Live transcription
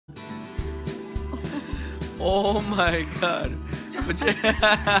Oh my God. I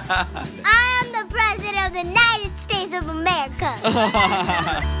am the President of the United States of America.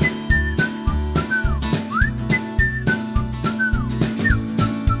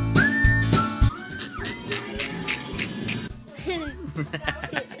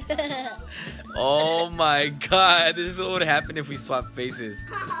 Oh my God. This is what would happen if we swap faces.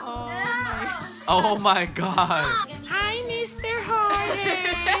 Oh my God. Hi, Mr.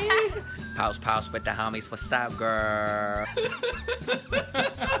 Jorge. Pause with the homies. What's up, girl?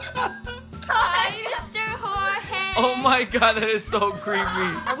 Hi, Mr. Jorge. Oh my God, that is so creepy.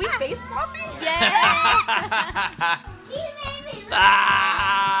 Are we face swapping? Yeah.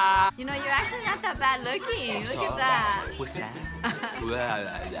 Ah! You know, you're actually not that bad looking. Look at that. What's that?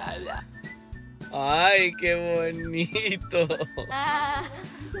 Ay, qué bonito.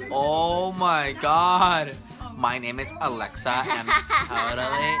 Oh my God. My name is Alexa and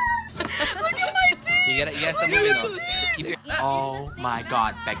totally. Look at my teeth. You gotta stop moving though. Keep your... Oh my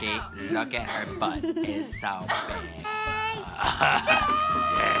God, Becky. Look at her butt. It's so big.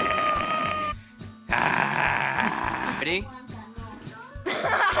 Ready?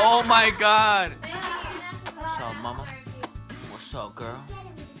 Oh my God. So, mama. What's up, girl?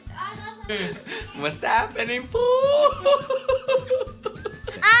 What's happening, Pooh?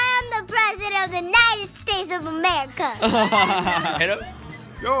 I am the President of the United States of America.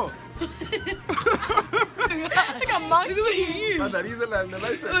 Yo. Like a monkey. La nariz de la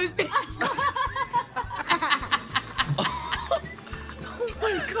hice. Oh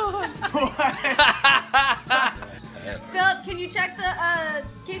my God. Philip, can you check the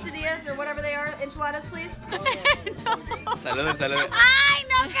quesadillas or whatever they are, enchiladas, please? Salud, salud. Ay,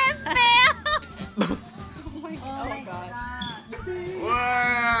 no, qué feo. Oh God.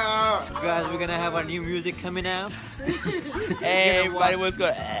 Wow. Guys, we're gonna have our new music coming out. Hey, everybody, what's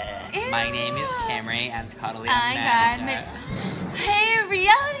going on? My name is Camry. I'm totally American. Hey,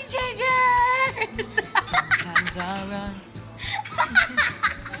 reality changers! Sometimes I run.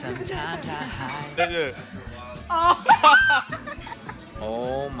 Sometimes I hide.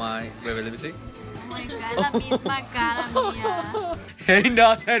 Oh my. Wait, let me see. Oh my God, la misma cara mía. Ain't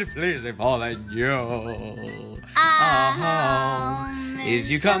nothing pleasing more than you. Home is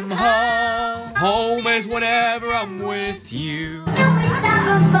you come home. Home is whenever I'm with you. Don't be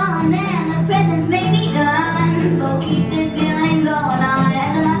stopping falling in.